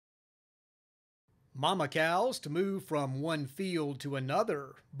Mama cows to move from one field to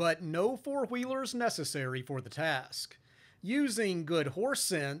another, but no four-wheelers necessary for the task. Using good horse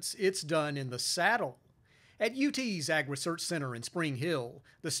sense, it's done in the saddle. At UT's Ag Research Center in Spring Hill,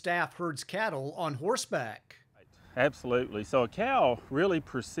 the staff herds cattle on horseback. Absolutely. So a cow really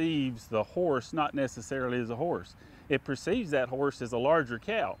perceives the horse not necessarily as a horse. It perceives that horse as a larger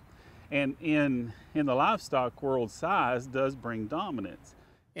cow. And in the livestock world, size does bring dominance.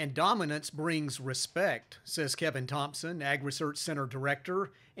 And dominance brings respect, says Kevin Thompson, Ag Research Center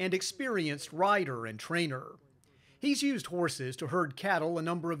Director and experienced rider and trainer. He's used horses to herd cattle a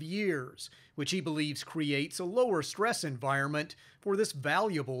number of years, which he believes creates a lower stress environment for this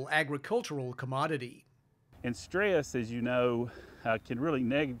valuable agricultural commodity. And stress, as you know, can really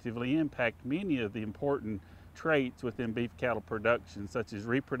negatively impact many of the important traits within beef cattle production, such as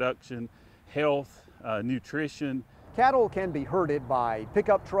reproduction, health, nutrition. Cattle can be herded by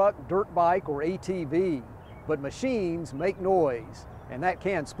pickup truck, dirt bike, or ATV, but machines make noise, and that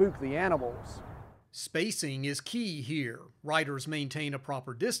can spook the animals. Spacing is key here. Riders maintain a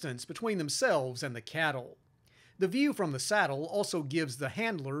proper distance between themselves and the cattle. The view from the saddle also gives the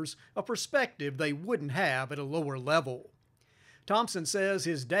handlers a perspective they wouldn't have at a lower level. Thompson says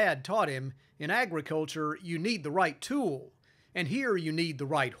his dad taught him, in agriculture, you need the right tool, and here you need the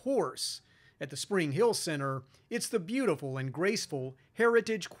right horse. At the Spring Hill Center, it's the beautiful and graceful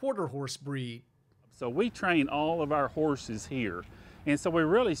heritage quarter horse breed. So we train all of our horses here. And so we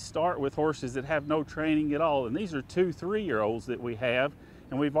really start with horses that have no training at all. And these are 2-3-year-olds that we have,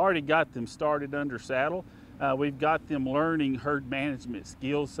 and we've already got them started under saddle. We've got them learning herd management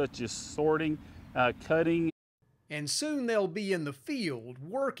skills such as sorting, cutting. And soon they'll be in the field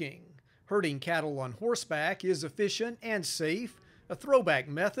working. Herding cattle on horseback is efficient and safe, a throwback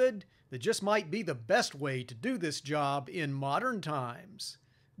method that just might be the best way to do this job in modern times.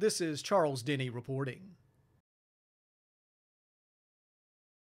 This is Charles Denny reporting.